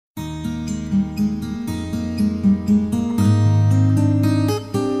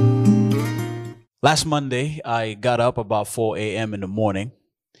Last Monday, I got up about 4 a.m. in the morning.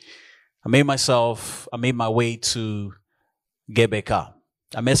 I made my way to Gebeka.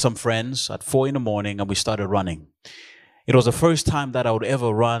 I met some friends at 4 in the morning and we started running. It was the first time that I would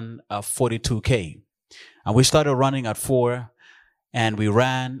ever run a 42K. And we started running at 4 and we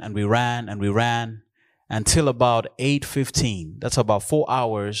ran and we ran and we ran until about 8:15. That's about 4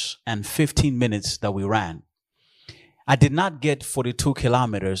 hours and 15 minutes that we ran. I did not get 42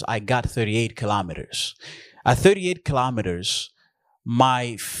 kilometers. I got 38 kilometers. At 38 kilometers,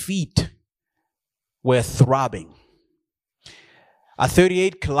 my feet were throbbing. At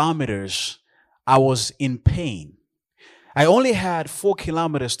 38 kilometers, I was in pain. I only had 4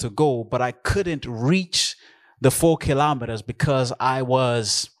 kilometers to go, but I couldn't reach the 4 kilometers because I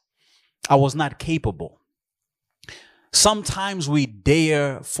was not capable. Sometimes we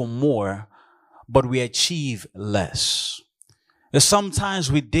dare for more, but we achieve less. Sometimes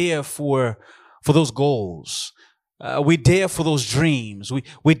we dare for those goals. We dare for those dreams.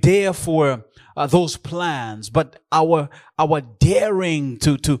 We dare for those plans, but our daring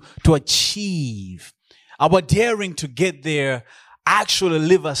to achieve, our daring to get there actually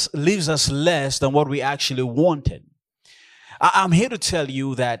leaves us less than what we actually wanted. I'm here to tell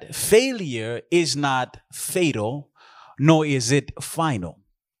you that failure is not fatal, nor is it final.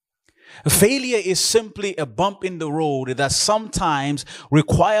 Failure is simply a bump in the road that sometimes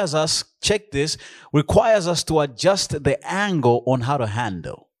requires us to adjust the angle on how to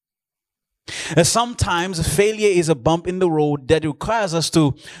handle. And sometimes failure is a bump in the road that requires us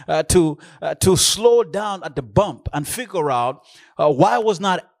to slow down at the bump and figure out why was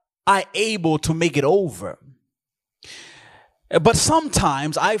not I able to make it over. But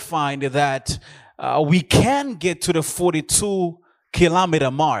sometimes I find that we can get to the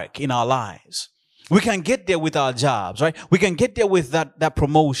 42-kilometer mark in our lives. We can get there with our jobs, right? We can get there with that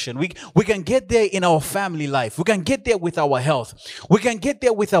promotion. We can get there in our family life. We can get there with our health. We can get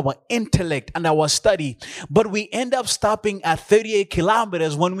there with our intellect and our study. But we end up stopping at 38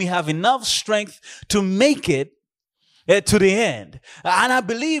 kilometers when we have enough strength to make it to the end. And I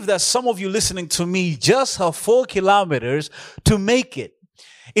believe that some of you listening to me just have 4 kilometers to make it.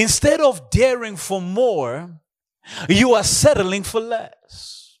 Instead of daring for more, you are settling for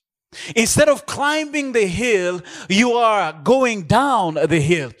less. Instead of climbing the hill, you are going down the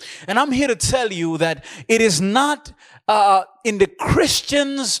hill. And I'm here to tell you that it is not in the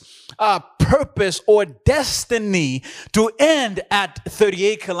Christian's purpose or destiny to end at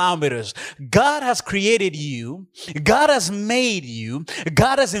 38 kilometers. God has created you. God has made you.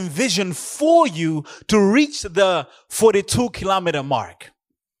 God has envisioned for you to reach the 42-kilometer mark.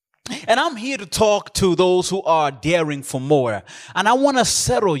 And I'm here to talk to those who are daring for more. And I want to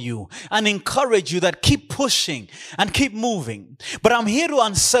settle you and encourage you that keep pushing and keep moving. But I'm here to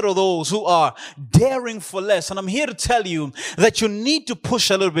unsettle those who are daring for less. And I'm here to tell you that you need to push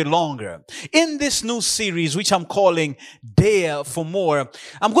a little bit longer. In this new series, which I'm calling Dare for More,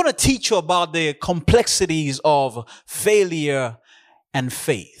 I'm going to teach you about the complexities of failure and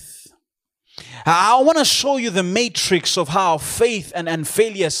faith. I want to show you the matrix of how faith and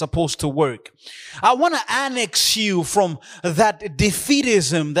failure is supposed to work. I want to annex you from that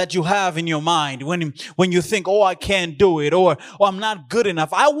defeatism that you have in your mind when you think, oh, I can't do it, or I'm not good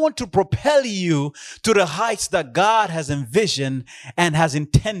enough. I want to propel you to the heights that God has envisioned and has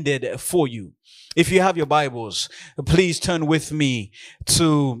intended for you. If you have your Bibles, please turn with me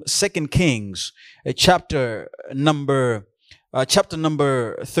to 2 Kings, chapter number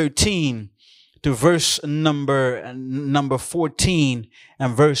 13. To verse number 14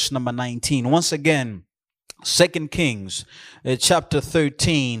 and verse number 19. Once again, 2 Kings chapter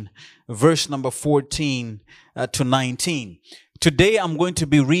 13, verse number 14 to 19. Today I'm going to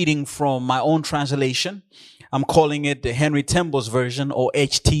be reading from my own translation. I'm calling it the Henry Temple's version, or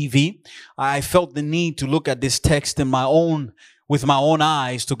HTV. I felt the need to look at this text with my own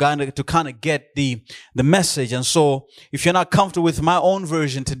eyes to kind of get the message. And so if you're not comfortable with my own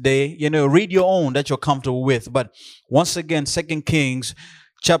version today, read your own that you're comfortable with. But once again, 2 Kings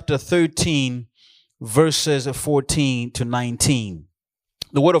chapter 13, verses 14 to 19.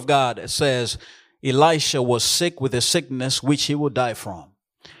 The word of God says, Elisha was sick with a sickness which he would die from.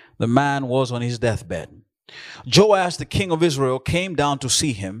 The man was on his deathbed. Joash, the king of Israel, came down to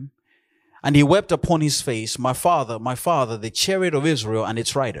see him. And he wept upon his face, my father, the chariot of Israel and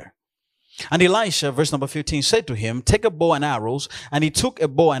its rider. And Elisha, verse number 15, said to him, take a bow and arrows. And he took a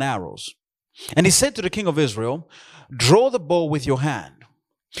bow and arrows. And he said to the king of Israel, draw the bow with your hand.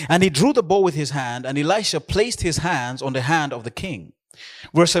 And he drew the bow with his hand, and Elisha placed his hands on the hand of the king.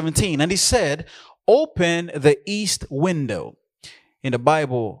 Verse 17, and he said, open the east window. In the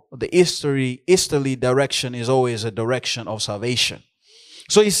Bible, the easterly direction is always a direction of salvation.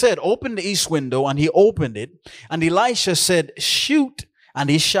 So he said, open the east window, and he opened it. And Elisha said, shoot, and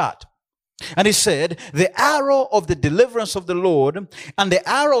he shot. And he said, the arrow of the deliverance of the Lord and the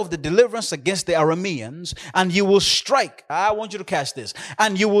arrow of the deliverance against the Arameans, and you will strike. I want you to catch this.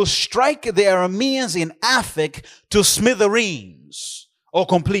 And you will strike the Arameans in Aphek to smithereens, or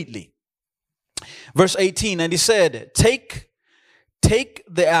completely. Verse 18, and he said, take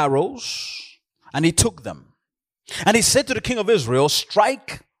the arrows, and he took them. And he said to the king of Israel,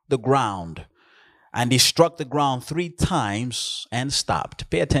 strike the ground. And he struck the ground 3 times and stopped.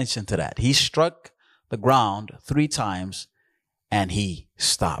 Pay attention to that. He struck the ground 3 times and he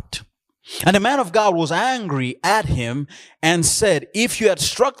stopped. And the man of God was angry at him and said, if you had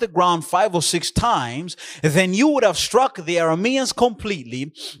struck the ground 5 or 6 times, then you would have struck the Arameans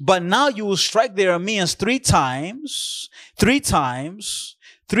completely. But now you will strike the Arameans 3 times, 3 times,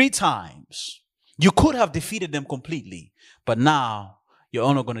 3 times. You could have defeated them completely, but now you're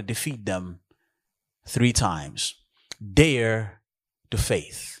only going to defeat them 3 times. Dare to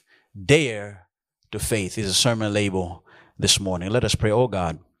faith. Dare to faith is a sermon label this morning. Let us pray. Oh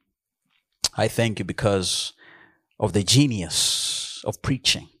God, I thank you because of the genius of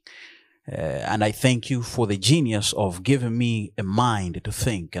preaching. And I thank you for the genius of giving me a mind to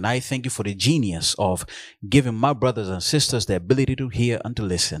think. And I thank you for the genius of giving my brothers and sisters the ability to hear and to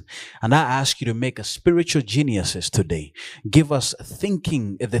listen. And I ask you to make us spiritual geniuses today. Give us the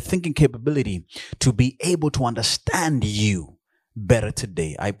thinking capability to be able to understand you better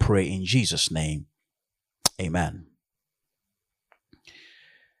today. I pray in Jesus' name. Amen.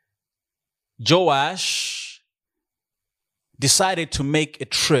 Joash decided to make a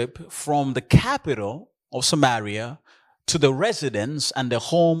trip from the capital of Samaria to the residence and the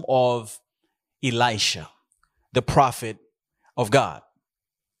home of Elisha, the prophet of God.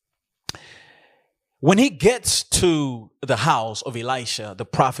 When he gets to the house of Elisha, the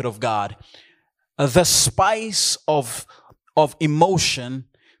prophet of God, the spice of emotion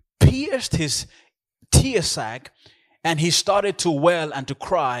pierced his tear sac, and he started to wail and to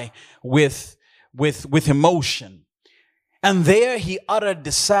cry with emotion. And there he uttered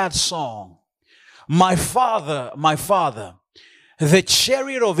the sad song, my father, the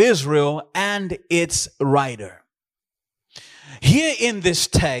chariot of Israel and its rider. Here in this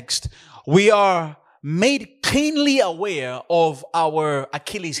text, we are made keenly aware of our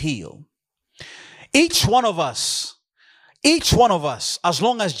Achilles heel. Each one of us, as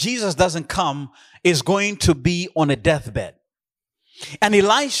long as Jesus doesn't come, is going to be on a deathbed. And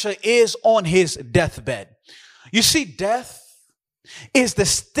Elisha is on his deathbed. You see, death is the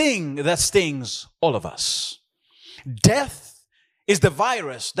sting that stings all of us. Death is the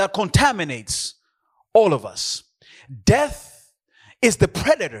virus that contaminates all of us. Death is the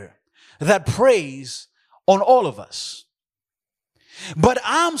predator that preys on all of us. But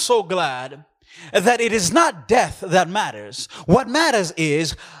I'm so glad that it is not death that matters. What matters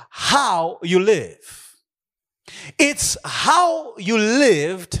is how you live. It's how you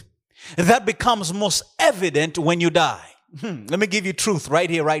lived that becomes most evident when you die. Let me give you truth right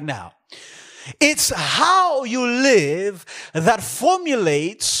here, right now. It's how you live that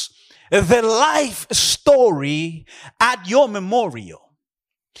formulates the life story at your memorial.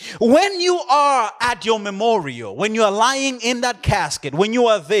 When you are at your memorial, when you are lying in that casket, when you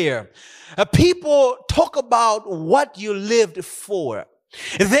are there, people talk about what you lived for.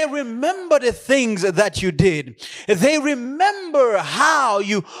 They remember the things that you did. They remember how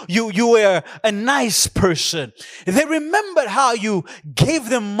you were a nice person. They remember how you gave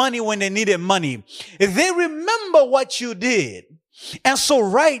them money when they needed money. They remember what you did. And so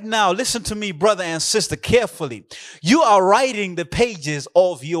right now, listen to me, brother and sister, carefully. You are writing the pages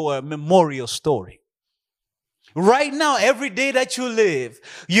of your memorial story. Right now, every day that you live,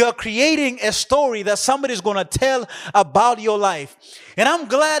 you are creating a story that somebody's going to tell about your life. And I'm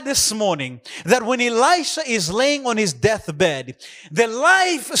glad this morning that when Elisha is laying on his deathbed, the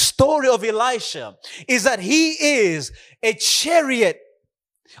life story of Elisha is that he is a chariot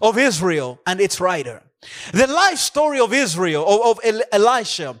of Israel and its rider. The life story of Israel, of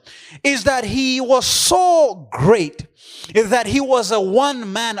Elisha, is that he was so great that he was a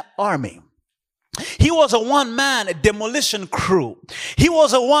one-man army. He was a one-man demolition crew. He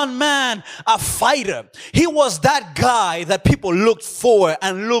was a one-man fighter. He was that guy that people looked for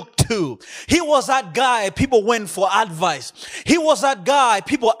and looked to. He was that guy people went for advice. He was that guy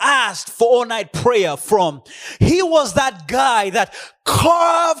people asked for all-night prayer from. He was that guy that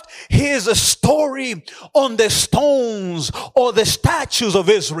carved his story on the stones or the statues of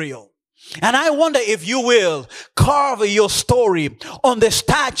Israel. And I wonder if you will carve your story on the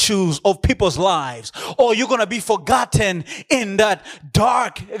statues of people's lives, or you're going to be forgotten in that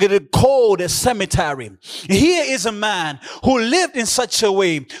dark, cold cemetery. Here is a man who lived in such a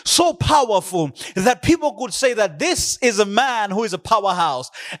way, so powerful, that people could say that this is a man who is a powerhouse.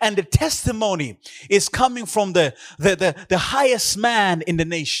 And the testimony is coming from the highest man in the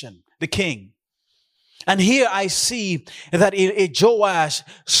nation, the king. And here I see that Joash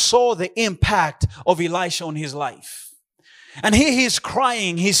saw the impact of Elisha on his life. And here he's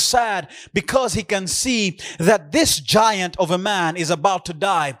crying, he's sad, because he can see that this giant of a man is about to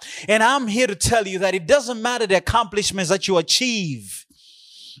die. And I'm here to tell you that it doesn't matter the accomplishments that you achieve.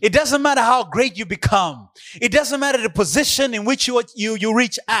 It doesn't matter how great you become. It doesn't matter the position in which you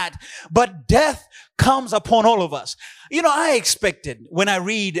reach at. But death comes upon all of us. You know, I expected when I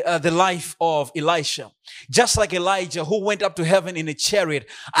read the life of Elisha, just like Elijah who went up to heaven in a chariot,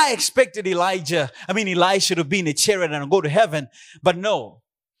 I expected Elisha to be in a chariot and go to heaven. But no.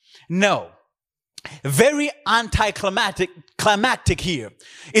 Very climactic here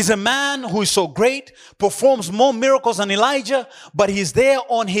is a man who is so great, performs more miracles than Elijah, but he's there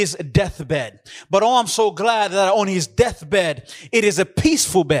on his deathbed. But oh, I'm so glad that on his deathbed, it is a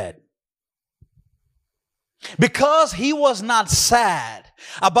peaceful bed. Because he was not sad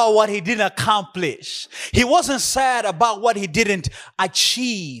about what he didn't accomplish. He wasn't sad about what he didn't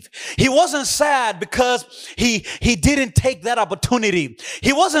achieve. He wasn't sad because he didn't take that opportunity.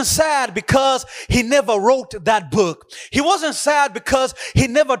 He wasn't sad because he never wrote that book. He wasn't sad because he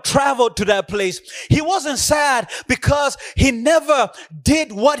never traveled to that place. He wasn't sad because he never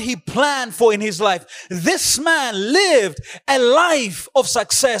did what he planned for in his life. This man lived a life of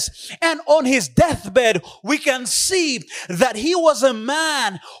success, and on his deathbed we can see that he was a man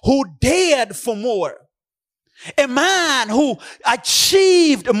who dared for more, a man who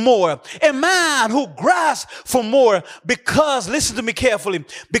achieved more, a man who grasped for more, because, listen to me carefully,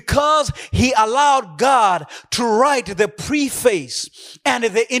 because he allowed God to write the preface and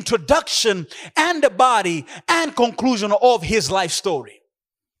the introduction and the body and conclusion of his life story.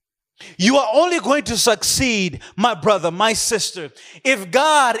 You are only going to succeed, my brother, my sister, if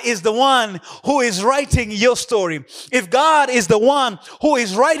God is the one who is writing your story. If God is the one who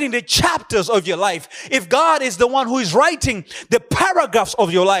is writing the chapters of your life. If God is the one who is writing the paragraphs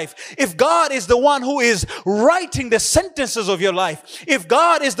of your life. If God is the one who is writing the sentences of your life. If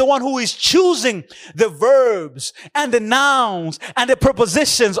God is the one who is choosing the verbs and the nouns and the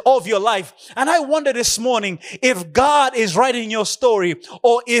prepositions of your life. And I wonder this morning if God is writing your story,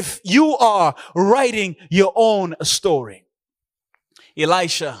 or if you are writing your own story.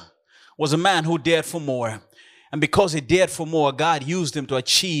 Elisha was a man who dared for more. And because he dared for more, God used him to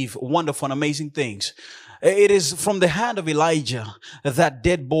achieve wonderful and amazing things. It is from the hand of Elijah that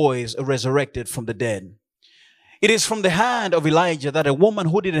dead boys are resurrected from the dead. It is from the hand of Elijah that a woman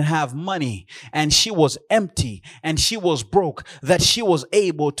who didn't have money and she was empty and she was broke, that she was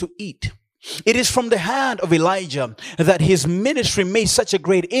able to eat. It is from the hand of Elijah that his ministry made such a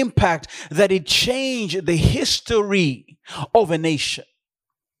great impact that it changed the history of a nation.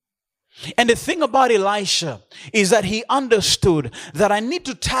 And the thing about Elisha is that he understood that I need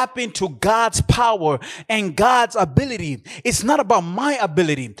to tap into God's power and God's ability. It's not about my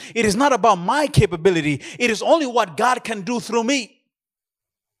ability. It is not about my capability. It is only what God can do through me.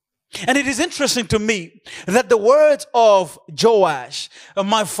 And it is interesting to me that the words of Joash,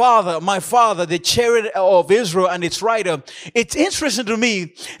 my father, the chariot of Israel and its rider, it's interesting to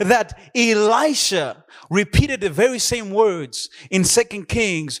me that Elisha repeated the very same words in 2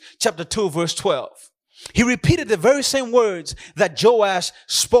 Kings chapter 2 verse 12. He repeated the very same words that Joash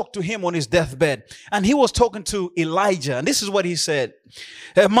spoke to him on his deathbed. And he was talking to Elijah. And this is what he said.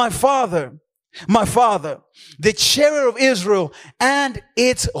 My father, the chariot of Israel and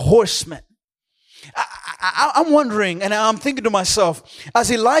its horsemen. I'm wondering, and I'm thinking to myself, as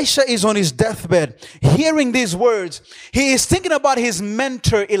Elisha is on his deathbed, hearing these words, he is thinking about his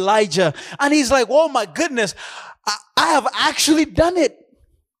mentor Elijah, and he's like, oh my goodness, I have actually done it.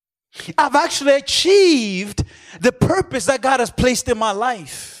 I've actually achieved the purpose that God has placed in my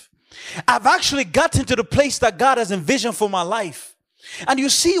life. I've actually gotten to the place that God has envisioned for my life. And you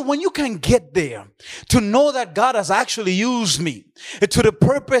see, when you can get there to know that God has actually used me to the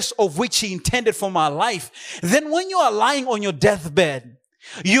purpose of which he intended for my life, then when you are lying on your deathbed,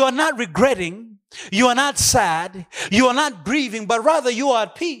 you are not regretting, you are not sad, you are not grieving, but rather you are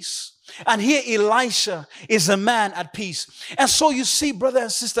at peace. And here Elisha is a man at peace. And so you see, brother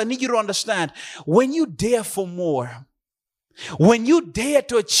and sister, I need you to understand, when you dare for more, when you dare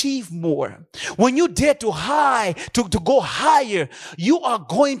to achieve more, when you dare to go higher, you are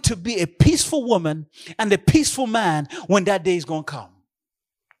going to be a peaceful woman and a peaceful man when that day is going to come.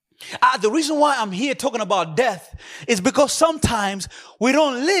 The reason why I'm here talking about death is because sometimes we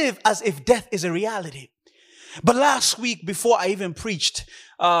don't live as if death is a reality. But last week, before I even preached,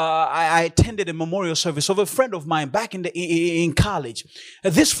 I attended a memorial service of a friend of mine back in college.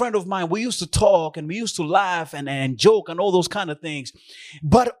 This friend of mine, we used to talk and we used to laugh and joke and all those kind of things.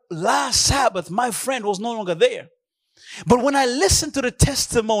 But last Sabbath, my friend was no longer there. But when I listened to the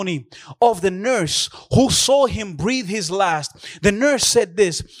testimony of the nurse who saw him breathe his last, the nurse said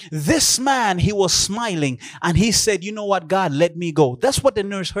this man, he was smiling and he said, you know what, God, let me go. That's what the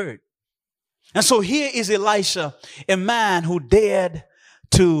nurse heard. And so here is Elisha, a man who dared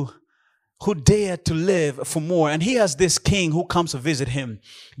to live for more. And he has this king who comes to visit him,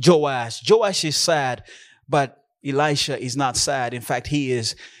 Joash. Joash is sad, but Elisha is not sad. In fact, he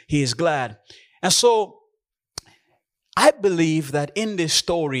is glad. And so I believe that in this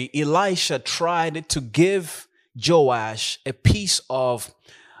story, Elisha tried to give Joash a piece of,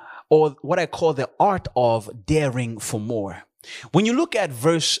 or what I call the art of daring for more. When you look at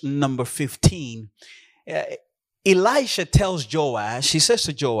verse number 15, Elisha tells Joash, he says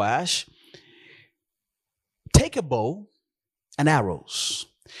to Joash, take a bow and arrows.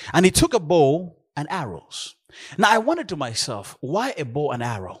 And he took a bow and arrows. Now I wondered to myself, why a bow and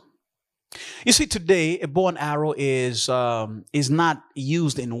arrow? You see, today, a bow and arrow is not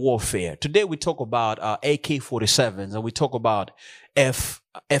used in warfare. Today, we talk about AK-47s, and we talk about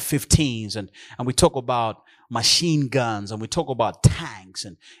F-15s, and we talk about machine guns, and we talk about tanks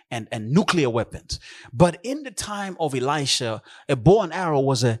and nuclear weapons. But in the time of Elisha, a bow and arrow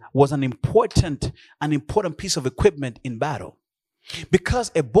was an important piece of equipment in battle.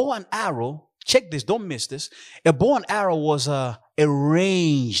 Because a bow and arrow, check this, don't miss this, a bow and arrow was a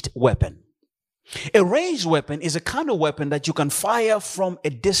ranged weapon. A ranged weapon is a kind of weapon that you can fire from a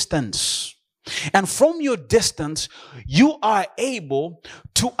distance. And from your distance, you are able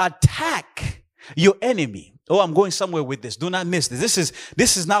to attack your enemy. Oh, I'm going somewhere with this. Do not miss this.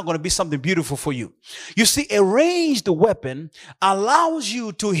 This is now going to be something beautiful for you. You see, a ranged weapon allows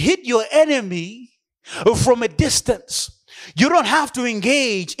you to hit your enemy from a distance. You don't have to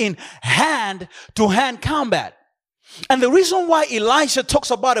engage in hand-to-hand combat. And the reason why Elisha talks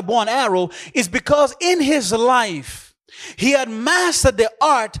about a bow and arrow is because in his life, he had mastered the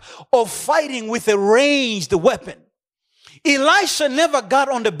art of fighting with a ranged weapon. Elisha never got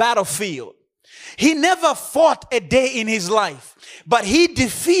on the battlefield. He never fought a day in his life, but he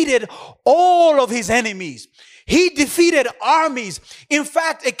defeated all of his enemies. He defeated armies. In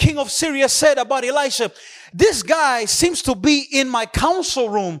fact, a king of Syria said about Elisha, this guy seems to be in my council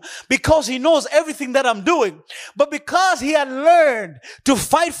room because he knows everything that I'm doing. But because he had learned to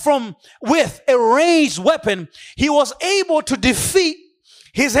fight with a ranged weapon, he was able to defeat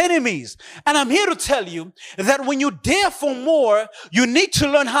his enemies. And I'm here to tell you that when you dare for more, you need to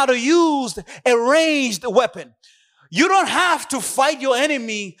learn how to use a ranged weapon. You don't have to fight your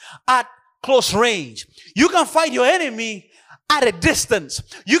enemy at close range. You can fight your enemy at a distance.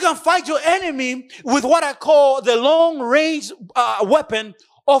 You can fight your enemy with what I call the long range weapon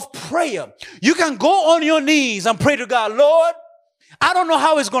of prayer. You can go on your knees and pray to God, Lord, I don't know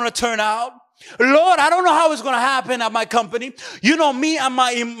how it's going to turn out. Lord, I don't know how it's going to happen at my company. You know, me and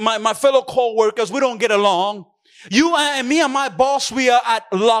my fellow co-workers, we don't get along. You and me and my boss, we are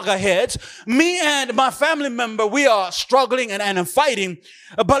at loggerheads. Me and my family member, we are struggling and fighting.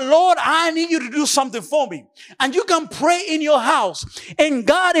 But Lord, I need you to do something for me. And you can pray in your house, and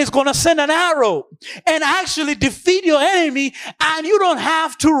God is going to send an arrow and actually defeat your enemy. And you don't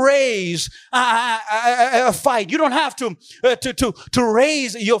have to raise a fight. You don't have to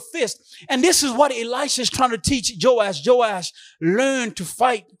raise your fist. And this is what Elisha is trying to teach Joash. Joash, learn to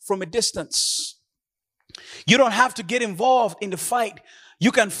fight from a distance. You don't have to get involved in the fight.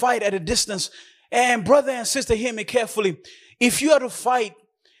 You can fight at a distance. And brother and sister, hear me carefully. If you are to fight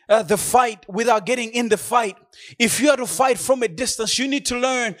the fight without getting in the fight, if you are to fight from a distance, you need to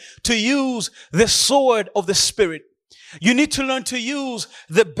learn to use the sword of the Spirit. You need to learn to use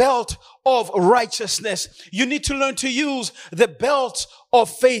the belt of righteousness. You need to learn to use the belt of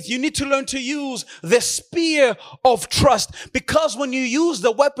faith. You need to learn to use the spear of trust. Because when you use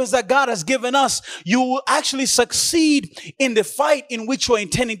the weapons that God has given us, you will actually succeed in the fight in which you're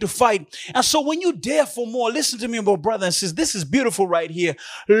intending to fight. And so when you dare for more, listen to me, my brother and sister, this is beautiful right here.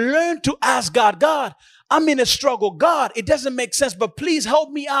 Learn to ask God, God, I'm in a struggle. God, it doesn't make sense, but please help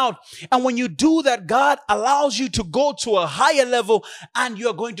me out. And when you do that, God allows you to go to a higher level and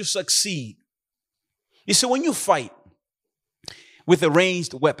you're going to succeed. You see, when you fight, with a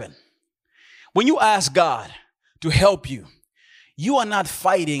ranged weapon. When you ask God to help you, you are not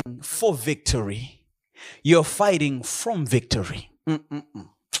fighting for victory. You're fighting from victory.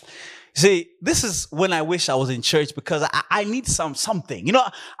 See, this is when I wish I was in church, because I need something. You know,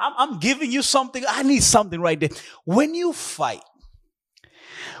 I'm giving you something. I need something right there. When you fight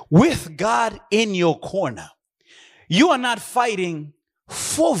with God in your corner, you are not fighting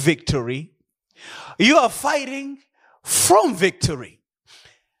for victory. You are fighting from victory.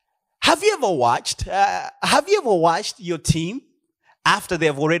 Have you ever watched your team after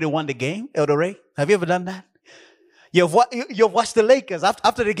they've already won the game, Elder Ray? Have you ever done that? You've watched the Lakers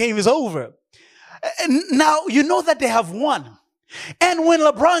after the game is over. And now you know that they have won. And when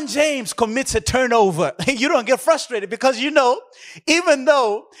LeBron James commits a turnover, you don't get frustrated, because you know, even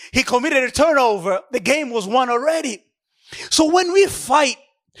though he committed a turnover, the game was won already. So when we fight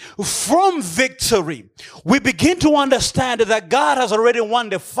from victory, we begin to understand that God has already won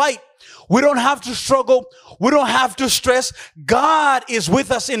the fight. We don't have to struggle. We don't have to stress. God is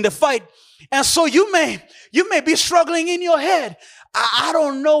with us in the fight. And so you may be struggling in your head. I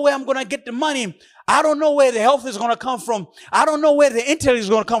don't know where I'm going to get the money. I don't know where the health is going to come from. I don't know where the intel is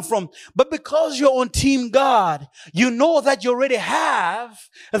going to come from. But because you're on Team God, you know that you already have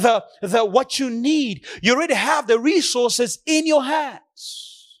the what you need. You already have the resources in your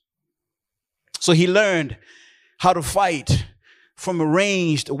hands. So he learned how to fight from a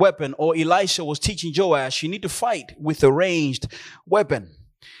ranged weapon, or Elisha was teaching Joash, you need to fight with a ranged weapon.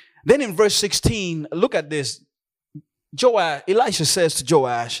 Then in verse 16, look at this. Elisha says to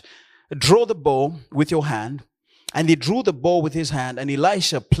Joash, draw the bow with your hand. And he drew the bow with his hand, and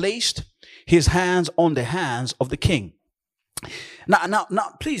Elisha placed his hands on the hands of the king. Now,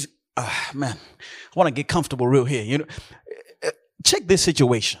 please, man, I want to get comfortable real here. You know, check this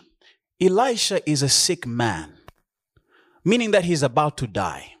situation. Elisha is a sick man, meaning that he's about to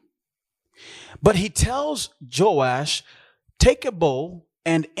die. But he tells Joash, take a bow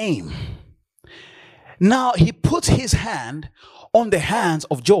and aim. Now he puts his hand on the hands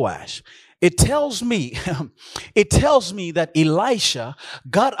of Joash. It tells me that Elisha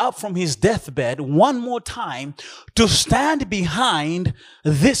got up from his deathbed one more time to stand behind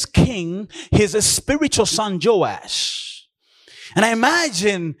this king, his spiritual son Joash. And I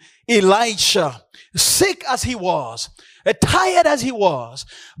imagine Elisha, sick as he was, tired as he was,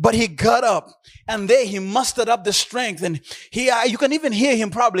 but he got up, and there he mustered up the strength, and you can even hear him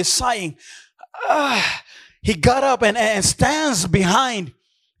probably sighing. He got up and stands behind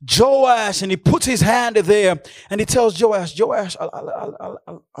Joash, and he puts his hand there, and he tells Joash,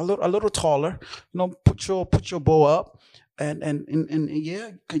 a little taller, you know, put your bow up, and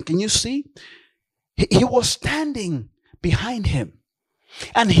yeah, can you see? He was standing behind him.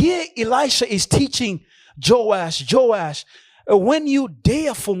 And here Elisha is teaching Joash, when you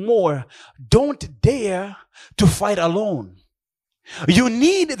dare for more, don't dare to fight alone. You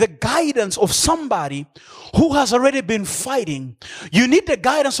need the guidance of somebody who has already been fighting. You need the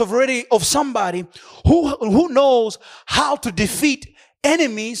guidance of somebody who knows how to defeat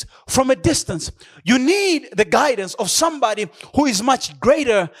enemies from a distance. You need the guidance of somebody who is much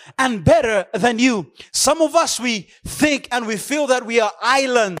greater and better than you. Some of us, we think and we feel that we are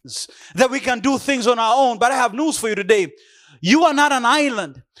islands, that we can do things on our own. But I have news for you today. You are not an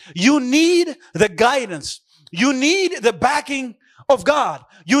island. You need the guidance. You need the backing of God.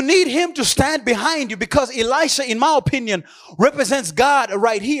 You need him to stand behind you, because Elisha, in my opinion, represents God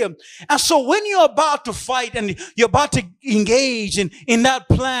right here. And so when you're about to fight and you're about to engage in that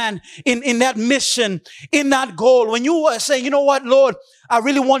plan, in that mission, in that goal, when you are saying, you know what, Lord, I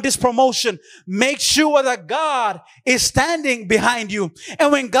really want this promotion, make sure that God is standing behind you.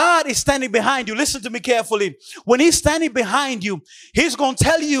 And when God is standing behind you, listen to me carefully. When he's standing behind you, he's going to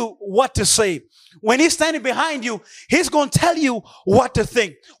tell you what to say. When he's standing behind you, he's going to tell you what to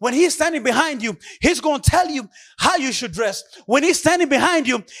think. When he's standing behind you, he's going to tell you how you should dress. When he's standing behind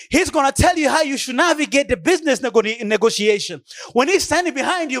you, he's going to tell you how you should navigate the business negotiation. When he's standing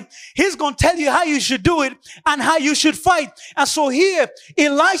behind you, he's going to tell you how you should do it and how you should fight. And so here,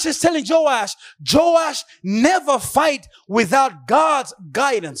 Elisha is telling Joash, never fight without God's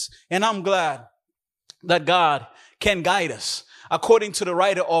guidance. And I'm glad that God can guide us. According to the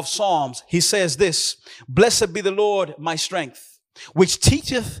writer of Psalms, he says this, blessed be the Lord, my strength, which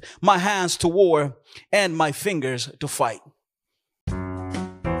teacheth my hands to war and my fingers to fight.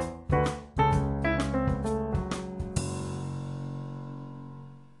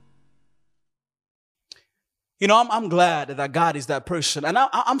 You know, I'm glad that God is that person. And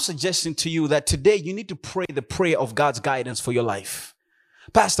I'm suggesting to you that today you need to pray the prayer of God's guidance for your life.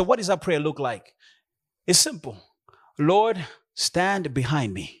 Pastor, what does that prayer look like? It's simple. Lord, stand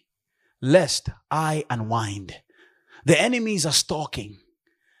behind me, lest I unwind. The enemies are stalking.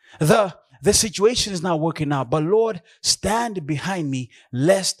 The situation is not working out, but Lord, stand behind me,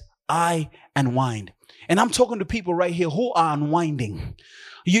 lest I unwind. And I'm talking to people right here who are unwinding.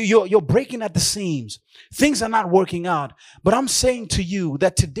 You're breaking at the seams. Things are not working out. But I'm saying to you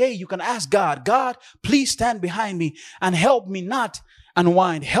that today you can ask God, God, please stand behind me and help me not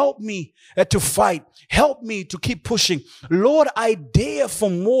unwind. Help me to fight. Help me to keep pushing. Lord, I dare for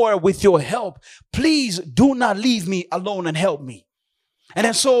more with your help. Please do not leave me alone and help me. And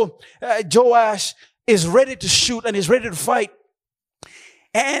then so Joash is ready to shoot and is ready to fight.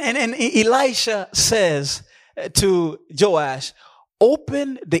 And Elisha says to Joash,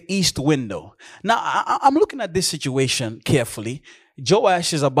 open the east window. Now, I'm looking at this situation carefully.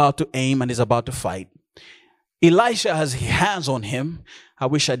 Joash is about to aim and is about to fight. Elisha has hands on him. I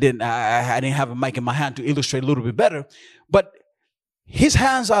wish I didn't have a mic in my hand to illustrate a little bit better. But his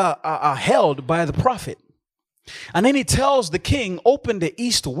hands are held by the prophet. And then he tells the king, open the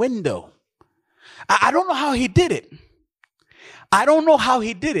east window. I don't know how he did it. I don't know how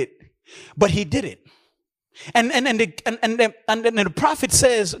he did it, but he did it. And then the prophet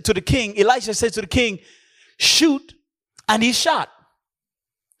says to the king, Elisha says to the king, shoot, and he shot.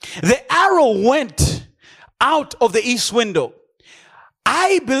 The arrow went out of the east window.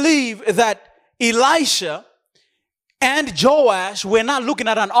 I believe that Elisha and Joash were not looking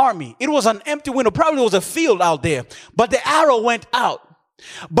at an army. It was an empty window. Probably was a field out there. But the arrow went out.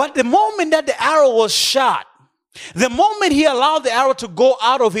 But the moment that the arrow was shot, the moment he allowed the arrow to go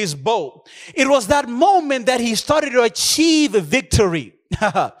out of his bow, it was that moment that he started to achieve victory.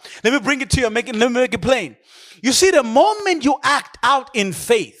 Let me bring it to you. Let me make it plain. You see, the moment you act out in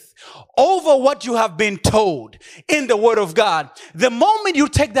faith over what you have been told in the word of God, the moment you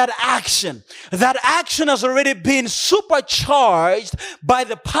take that action has already been supercharged by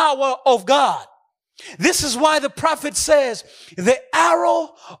the power of God. This is why the prophet says, the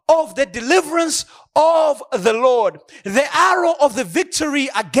arrow of the deliverance of the Lord, the arrow of the victory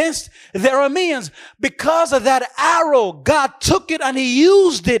against the Arameans. Because of that arrow, God took it and he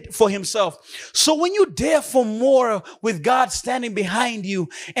used it for himself. So when you dare for more with God standing behind you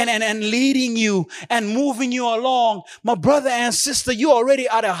and leading you and moving you along, my brother and sister, you're already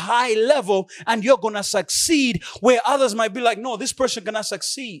at a high level and you're going to succeed where others might be like, no, this person cannot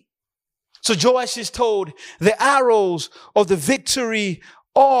succeed. So Joash is told the arrows of the victory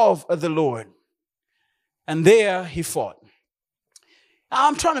of the Lord. And there he fought.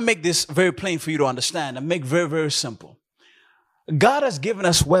 I'm trying to make this very plain for you to understand and make very, very simple. God has given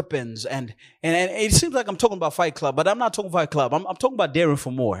us weapons and it seems like I'm talking about Fight Club, but I'm not talking Fight Club. I'm talking about daring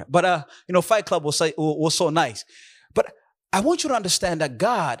for more. But, Fight Club was so nice. But I want you to understand that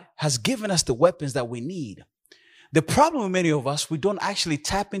God has given us the weapons that we need. The problem with many of us, we don't actually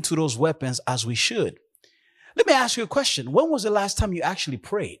tap into those weapons as we should. Let me ask you a question. When was the last time you actually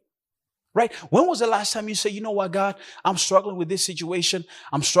prayed? Right? When was the last time you said, you know what, God, I'm struggling with this situation.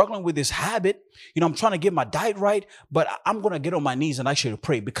 I'm struggling with this habit. I'm trying to get my diet right, but I'm going to get on my knees and actually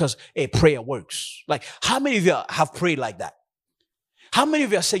pray because prayer works. Like, how many of you have prayed like that? How many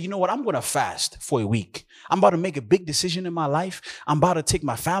of you say, you know what, I'm going to fast for a week. I'm about to make a big decision in my life. I'm about to take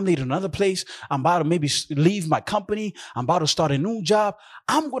my family to another place. I'm about to maybe leave my company. I'm about to start a new job.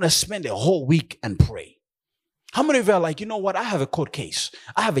 I'm going to spend a whole week and pray. How many of you are like, you know what, I have a court case.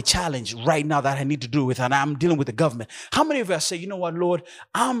 I have a challenge right now that I need to do with, and I'm dealing with the government. How many of you say, you know what, Lord,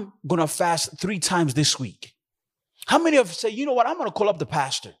 I'm going to fast 3 times this week? How many of you say, you know what, I'm going to call up the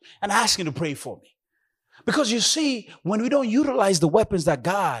pastor and ask him to pray for me? Because you see, when we don't utilize the weapons that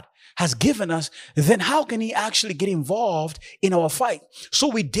God has given us, then how can he actually get involved in our fight? So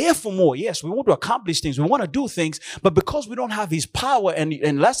we dare for more. Yes, we want to accomplish things. We want to do things. But because we don't have his power,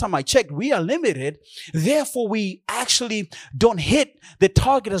 and last time I checked, we are limited. Therefore, we actually don't hit the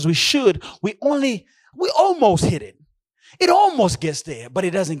target as we should. We almost hit it. It almost gets there, but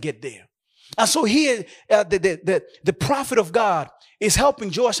it doesn't get there. And so here, the prophet of God is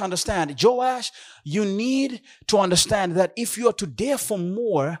helping Joash understand. Joash, you need to understand that if you are to dare for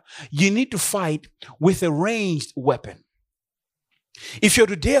more, you need to fight with a ranged weapon. If you're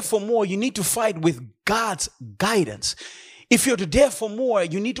to dare for more, you need to fight with God's guidance. If you're to dare for more,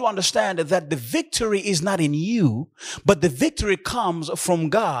 you need to understand that the victory is not in you, but the victory comes from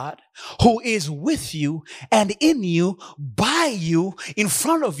God, who is with you and in you, by you, in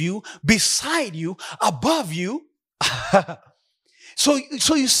front of you, beside you, above you. So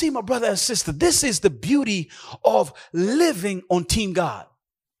you see, my brother and sister, this is the beauty of living on Team God.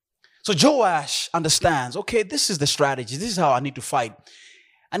 So Joash understands, okay, this is the strategy. This is how I need to fight.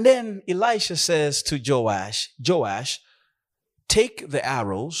 And then Elisha says to Joash, take the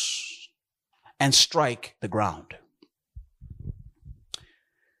arrows and strike the ground.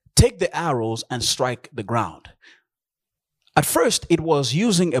 Take the arrows and strike the ground. At first, it was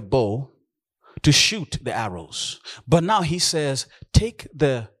using a bow to shoot the arrows. But now he says, take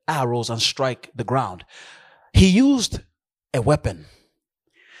the arrows and strike the ground. He used a weapon.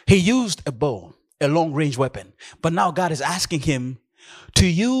 He used a bow, a long-range weapon. But now God is asking him to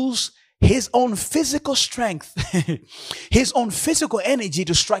use his own physical strength, his own physical energy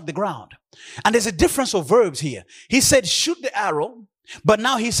to strike the ground. And there's a difference of verbs here. He said, shoot the arrow, but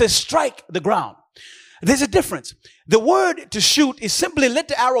now he says, strike the ground. There's a difference. The word to shoot is simply let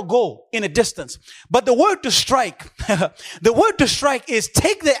the arrow go in a distance. But the word to strike, the word to strike is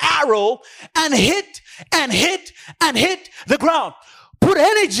take the arrow and hit and hit and hit the ground. Put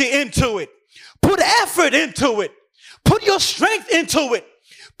energy into it. Put effort into it. Put your strength into it.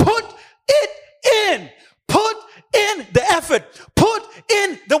 Put it in. Put in the effort. Put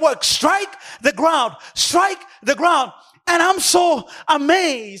in the work. Strike the ground. Strike the ground. And I'm so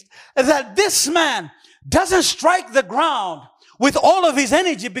amazed that this man doesn't strike the ground with all of his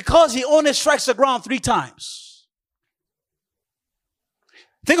energy because he only strikes the ground 3 times.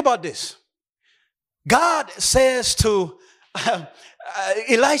 Think about this. God says to,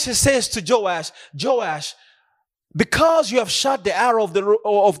 Elisha says to Joash, Joash, because you have shot the arrow of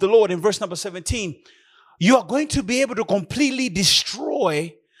the Lord in verse number 17, you are going to be able to completely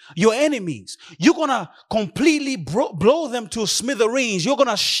destroy your enemies. You're going to completely blow them to smithereens. You're going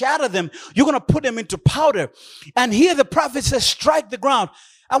to shatter them. You're going to put them into powder. And here the prophet says, strike the ground.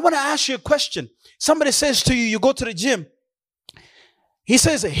 I want to ask you a question. Somebody says to you, you go to the gym. He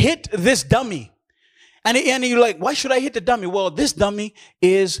says, hit this dummy. And you're like, why should I hit the dummy? Well, this dummy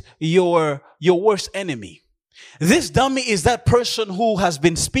is your worst enemy. This dummy is that person who has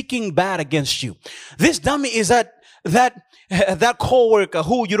been speaking bad against you. This dummy is that coworker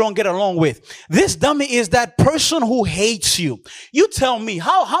who you don't get along with. This dummy is that person who hates you. You tell me,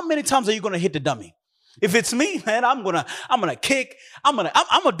 how many times are you going to hit the dummy? If it's me, man, I'm gonna kick. I'm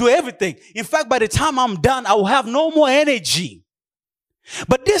gonna do everything. In fact, by the time I'm done, I will have no more energy.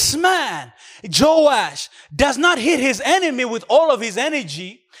 But this man, Joash, does not hit his enemy with all of his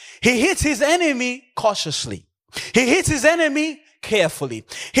energy. He hits his enemy cautiously. He hits his enemy carefully.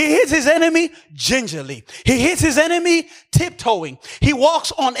 He hits his enemy gingerly. He hits his enemy tiptoeing. He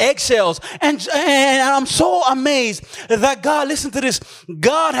walks on eggshells. And I'm so amazed that God, listen to this,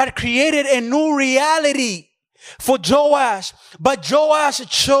 God had created a new reality for Joash, but Joash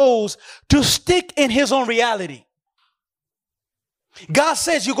chose to stick in his own reality. God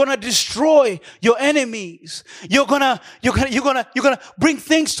says you're going to destroy your enemies. You're going to bring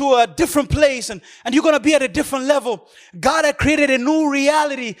things to a different place and you're going to be at a different level. God had created a new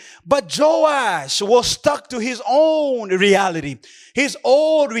reality, but Joash was stuck to his own reality, his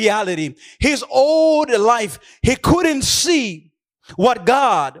old reality, his old life. He couldn't see what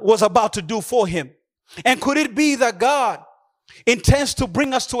God was about to do for him. And could it be that God intends to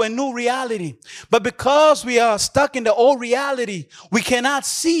bring us to a new reality? But because we are stuck in the old reality, we cannot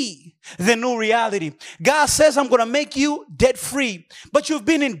see the new reality. God says, I'm going to make you debt free, but you've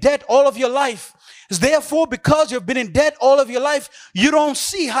been in debt all of your life. Therefore, because you've been in debt all of your life, you don't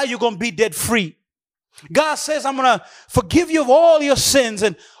see how you're going to be debt free. God says, I'm going to forgive you of all your sins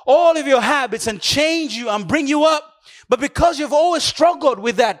and all of your habits and change you and bring you up. But because you've always struggled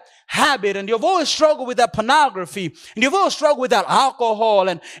with that habit, and you've always struggled with that pornography, and you've always struggled with that alcohol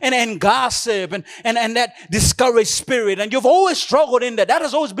and gossip and that discouraged spirit, and you've always struggled in that. That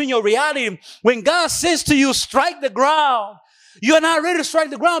has always been your reality. When God says to you, strike the ground, you're not ready to strike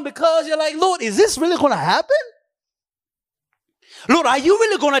the ground because you're like, Lord, is this really going to happen? Lord, are you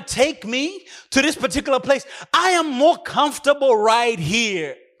really going to take me to this particular place? I am more comfortable right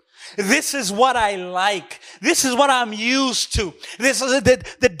here. This is what I like. This is what I'm used to. This is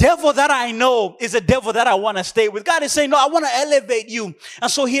the devil that I know is a devil that I want to stay with. God is saying, no, I want to elevate you. And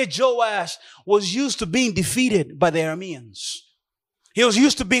so here Joash was used to being defeated by the Arameans. He was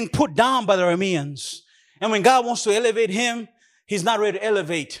used to being put down by the Arameans. And when God wants to elevate him, he's not ready to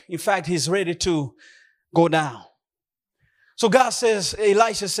elevate. In fact, he's ready to go down. So God says,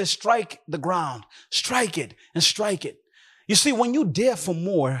 Elisha says, strike the ground, strike it and strike it. You see, when you dare for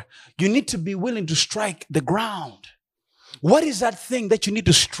more, you need to be willing to strike the ground. What is that thing that you need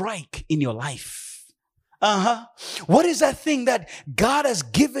to strike in your life? What is that thing that God has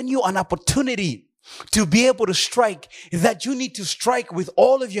given you an opportunity to be able to strike, that you need to strike with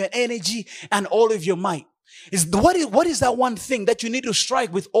all of your energy and all of your might? What is that one thing that you need to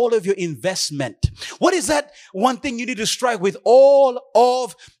strike with all of your investment? What is that one thing you need to strike with all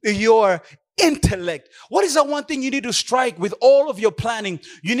of your intellect? What is that one thing you need to strike with all of your planning?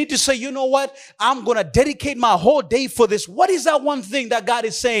 You need to say, you know what? I'm going to dedicate my whole day for this. What is that one thing that God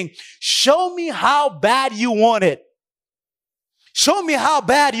is saying? Show me how bad you want it. Show me how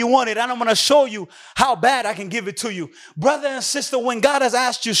bad you want it, and I'm going to show you how bad I can give it to you. Brother and sister, when God has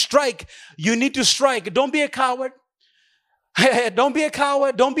asked you strike, you need to strike. Don't be a coward. Don't be a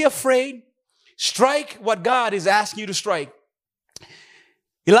coward. Don't be afraid. Strike what God is asking you to strike.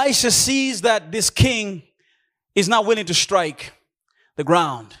 Elisha sees that this king is not willing to strike the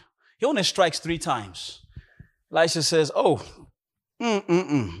ground. He only strikes 3 times. Elisha says, oh,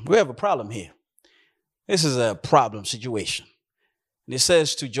 we have a problem here. This is a problem situation. And he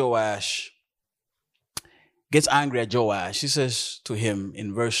says to Joash, gets angry at Joash. He says to him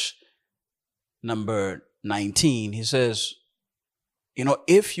in verse number 19, he says, you know,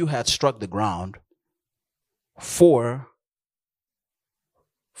 if you had struck the ground 4,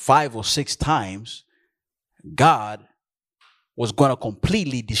 5 or 6 times, God was going to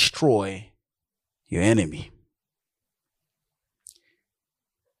completely destroy your enemy.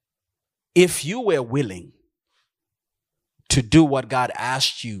 If you were willing to do what God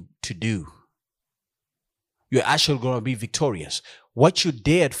asked you to do, you're actually going to be victorious. What you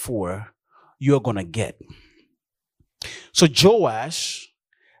dared for, you're going to get. So Joash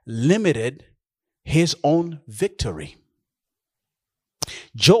limited his own victory.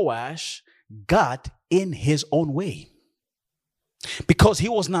 Joash got in his own way because he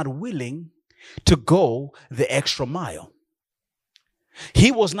was not willing to go the extra mile.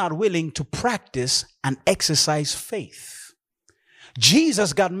 He was not willing to practice and exercise faith.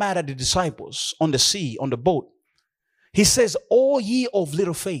 Jesus got mad at the disciples on the sea, on the boat. He says, "O ye of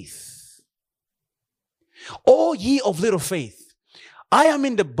little faith. O ye of little faith. I am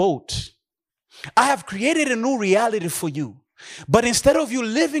in the boat. I have created a new reality for you. But instead of you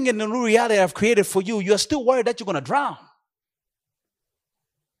living in the new reality I've created for you, you're still worried that you're going to drown."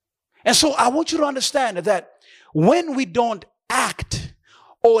 And so I want you to understand that when we don't act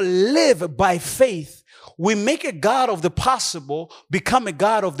or live by faith, we make a God of the possible become a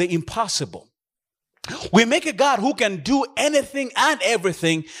God of the impossible. We make a God who can do anything and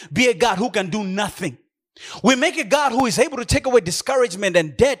everything be a God who can do nothing. We make a God who is able to take away discouragement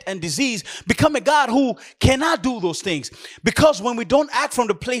and debt and disease become a God who cannot do those things. Because when we don't act from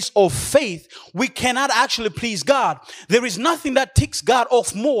the place of faith, we cannot actually please God. There is nothing that ticks God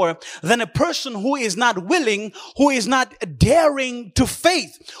off more than a person who is not willing, who is not daring to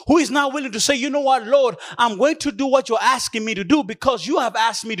faith, who is not willing to say, you know what, Lord, I'm going to do what you're asking me to do because you have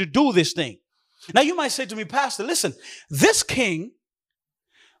asked me to do this thing. Now you might say to me, Pastor, listen, this king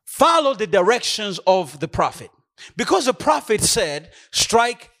followed the directions of the prophet because the prophet said,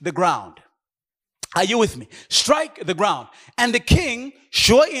 strike the ground. Are you with me? Strike the ground. And the king,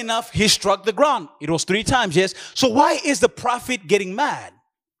 sure enough, he struck the ground. It was 3 times, yes. So why is the prophet getting mad?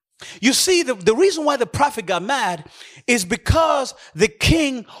 You see, the reason why the prophet got mad is because the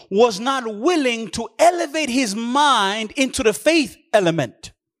king was not willing to elevate his mind into the faith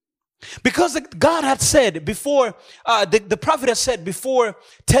element. Because God had said before, the prophet had said before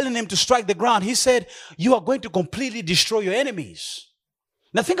telling him to strike the ground, he said, you are going to completely destroy your enemies.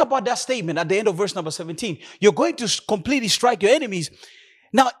 Now think about that statement at the end of verse number 17. You're going to completely strike your enemies.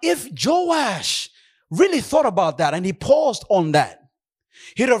 Now if Joash really thought about that and he paused on that,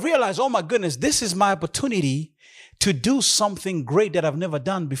 he'd have realized, oh my goodness, this is my opportunity to do something great that I've never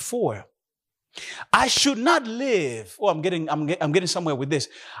done before. I should not live, I'm getting somewhere with this.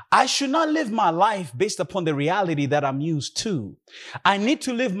 I should not live my life based upon the reality that I'm used to. I need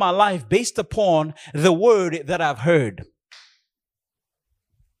to live my life based upon the word that I've heard.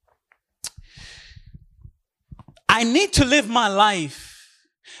 I need to live my life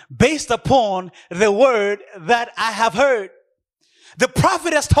based upon the word that I have heard. The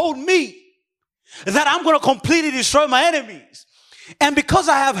prophet has told me that I'm going to completely destroy my enemies. And because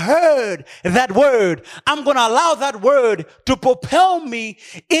I have heard that word, I'm going to allow that word to propel me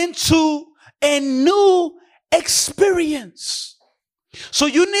into a new experience. So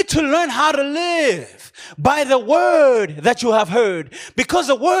you need to learn how to live by the word that you have heard, because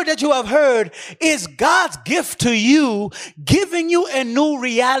the word that you have heard is God's gift to you, giving you a new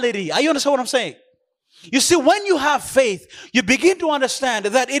reality. Are you understand what I'm saying? You see, when you have faith, you begin to understand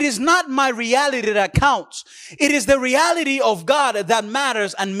that it is not my reality that counts. It is the reality of God that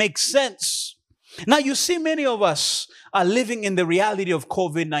matters and makes sense. Now, you see, many of us are living in the reality of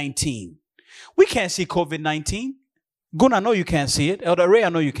COVID-19. We can't see COVID-19. Gun, I know you can't see it. Elder Ray, I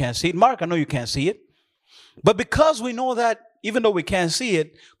know you can't see it. Mark, I know you can't see it. But because we know that even though we can't see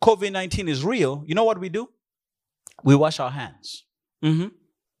it, COVID-19 is real, you know what we do? We wash our hands.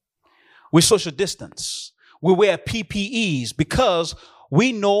 We social distance. We wear PPEs because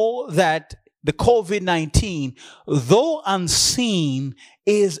we know that the COVID-19, though unseen,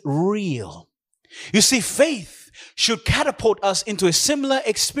 is real. You see, faith should catapult us into a similar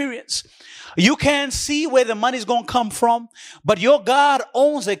experience. You can't see where the money's going to come from, but your God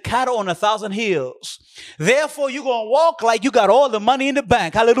owns a cattle on 1,000 hills. Therefore, you're going to walk like you got all the money in the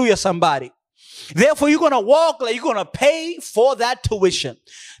bank. Hallelujah, somebody. Therefore, you're going to walk like you're going to pay for that tuition.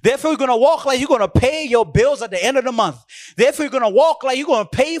 Therefore, you're going to walk like you're going to pay your bills at the end of the month. Therefore, you're going to walk like you're going to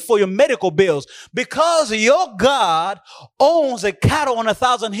pay for your medical bills because your God owns a cattle on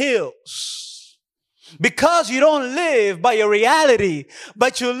 1,000 hills. Because you don't live by your reality,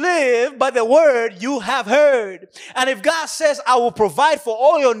 but you live by the word you have heard. And if God says, I will provide for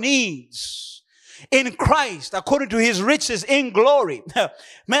all your needs in Christ, according to his riches in glory,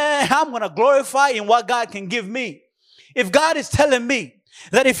 man, I'm going to glorify in what God can give me. If God is telling me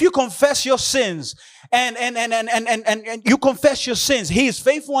that if you confess your sins and you confess your sins, he is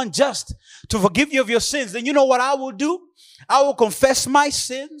faithful and just to forgive you of your sins, then you know what I will do? I will confess my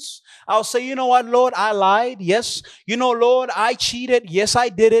sins. I'll say, you know what, Lord, I lied. Yes. You know, Lord, I cheated. Yes, I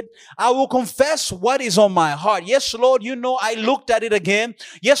did it. I will confess what is on my heart. Yes, Lord, you know, I looked at it again.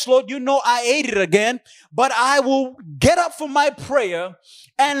 Yes, Lord, you know, I ate it again. But I will get up from my prayer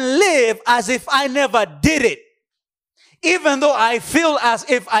and live as if I never did it, even though I feel as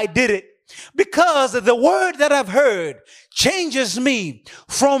if I did it. Because the word that I've heard changes me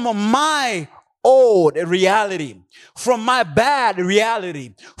from my old reality, from my bad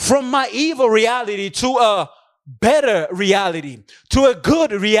reality, from my evil reality to a better reality, to a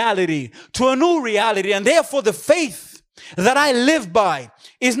good reality, to a new reality. And therefore the faith that I live by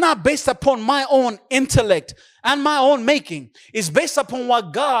is not based upon my own intellect and my own making. It's based upon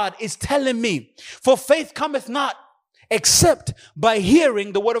what God is telling me. For faith cometh not except by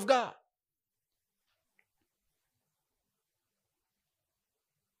hearing the word of God.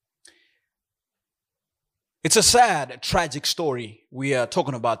 It's a sad, tragic story we are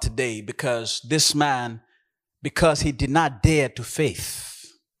talking about today because this man, because he did not dare to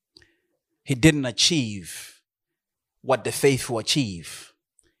faith, he didn't achieve what the faithful achieve.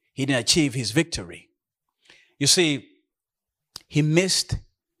 He didn't achieve his victory. You see, he missed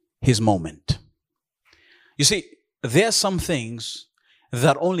his moment. You see, there are some things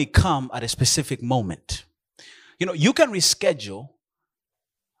that only come at a specific moment. You know, you can reschedule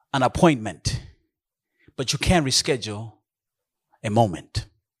an appointment, but you can't reschedule a moment.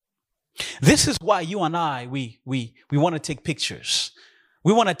 This is why you and I, we want to take pictures.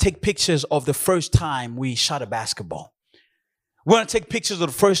 We want to take pictures of the first time we shot a basketball. We want to take pictures of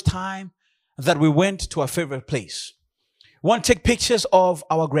the first time that we went to our favorite place. We want to take pictures of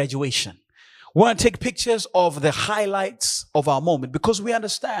our graduation. We want to take pictures of the highlights of our moment because we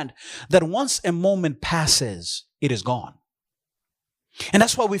understand that once a moment passes, it is gone. And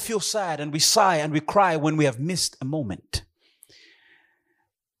that's why we feel sad and we sigh and we cry when we have missed a moment.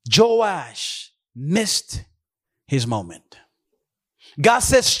 Joash missed his moment. God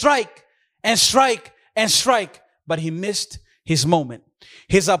said strike and strike and strike, but he missed his moment.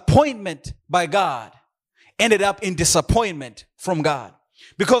 His appointment by God ended up in disappointment from God.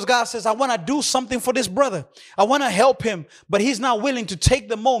 Because God says, I want to do something for this brother. I want to help him, but he's not willing to take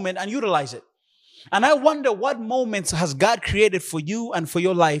the moment and utilize it. And I wonder what moments has God created for you and for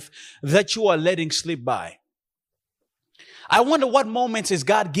your life that you are letting slip by. I wonder what moments is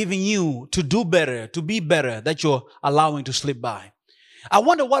God giving you to do better, to be better, that you're allowing to slip by. I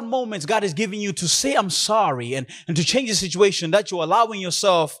wonder what moments God is giving you to say, I'm sorry, and to change the situation that you're allowing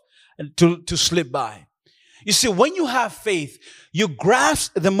yourself to slip by. You see, when you have faith, you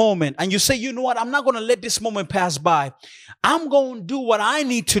grasp the moment and you say, you know what? I'm not going to let this moment pass by. I'm going to do what I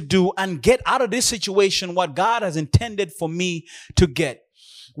need to do and get out of this situation what God has intended for me to get.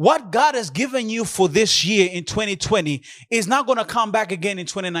 What God has given you for this year in 2020 is not going to come back again in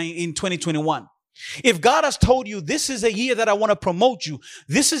 2021. If God has told you, this is a year that I want to promote you,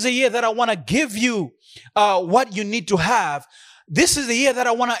 this is a year that I want to give you what you need to have, this is the year that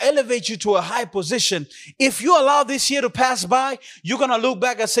I want to elevate you to a high position. If you allow this year to pass by, you're going to look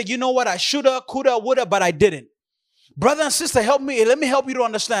back and say, you know what? I shoulda, coulda, woulda, but I didn't. Brother and sister, help me. Let me help you to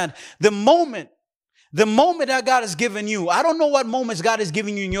understand the moment that God has given you. I don't know what moments God is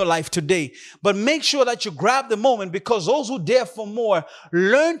giving you in your life today, but make sure that you grab the moment, because those who dare for more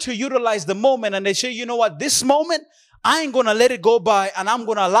learn to utilize the moment, and they say, you know what? This moment, I ain't going to let it go by, and I'm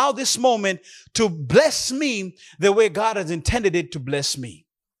going to allow this moment to bless me the way God has intended it to bless me.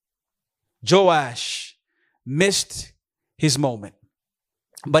 Joash missed his moment.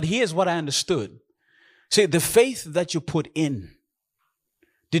 But here's what I understood. See, the faith that you put in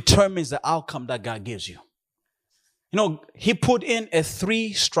determines the outcome that God gives you. You know, he put in a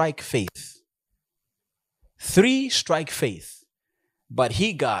 3-strike faith. 3-strike faith. But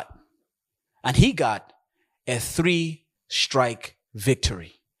he got a 3-strike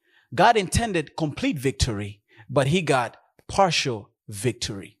victory. God intended complete victory, but he got partial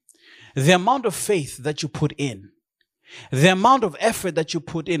victory. The amount of faith that you put in, the amount of effort that you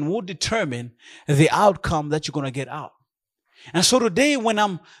put in will determine the outcome that you're going to get out. And so today, when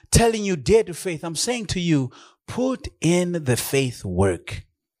I'm telling you dare to faith, I'm saying to you, put in the faith work.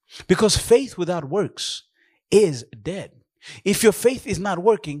 Because faith without works is dead. If your faith is not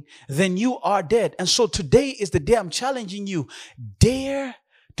working, then you are dead. And so today is the day I'm challenging you. Dare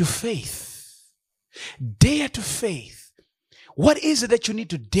to faith. Dare to faith. What is it that you need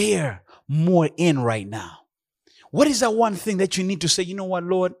to dare more in right now? What is that one thing that you need to say, you know what,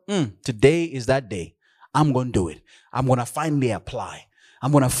 Lord, today is that day. I'm going to do it. I'm going to finally apply.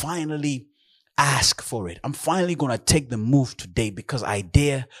 I'm going to finally ask for it. I'm finally going to take the move today because I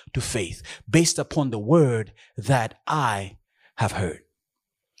dare to faith based upon the word that I have heard.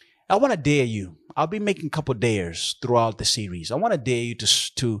 I want to dare you. I'll be making a couple dares throughout the series. I want to dare you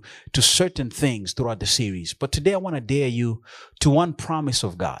to certain things throughout the series. But today I want to dare you to one promise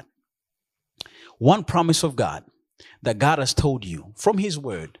of God. One promise of God that God has told you from his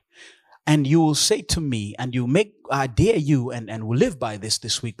word. And you will say to me, and I dare you and will live by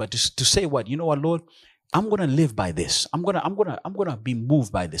this week, but to say what? You know what, Lord? I'm going to live by this. I'm going to be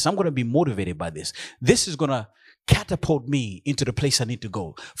moved by this. I'm going to be motivated by this. This is going to catapult me into the place I need to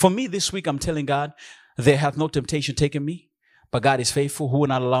go. For me this week, I'm telling God, there hath no temptation taken me, but God is faithful, who will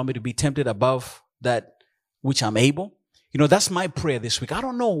not allow me to be tempted above that which I'm able. You know, that's my prayer this week. I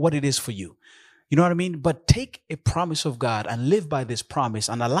don't know what it is for you. You know what I mean? But take a promise of God and live by this promise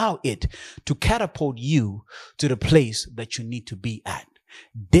and allow it to catapult you to the place that you need to be at.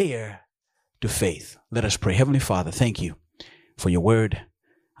 Dare to faith. Let us pray. Heavenly Father, thank you for your word.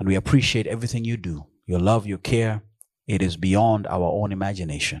 And we appreciate everything you do. Your love, your care. It is beyond our own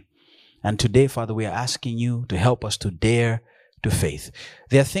imagination. And today, Father, we are asking you to help us to dare to faith.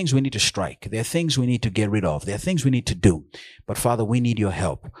 There are things we need to strike. There are things we need to get rid of. There are things we need to do. But Father, we need your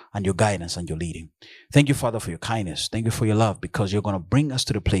help and your guidance and your leading. Thank you, Father, for your kindness. Thank you for your love, because you're going to bring us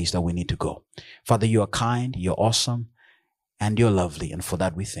to the place that we need to go. Father, you are kind, you're awesome, and you're lovely. And for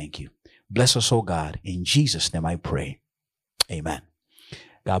that, we thank you. Bless us, oh God. In Jesus' name I pray. Amen.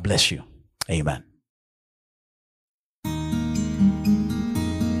 God bless you. Amen.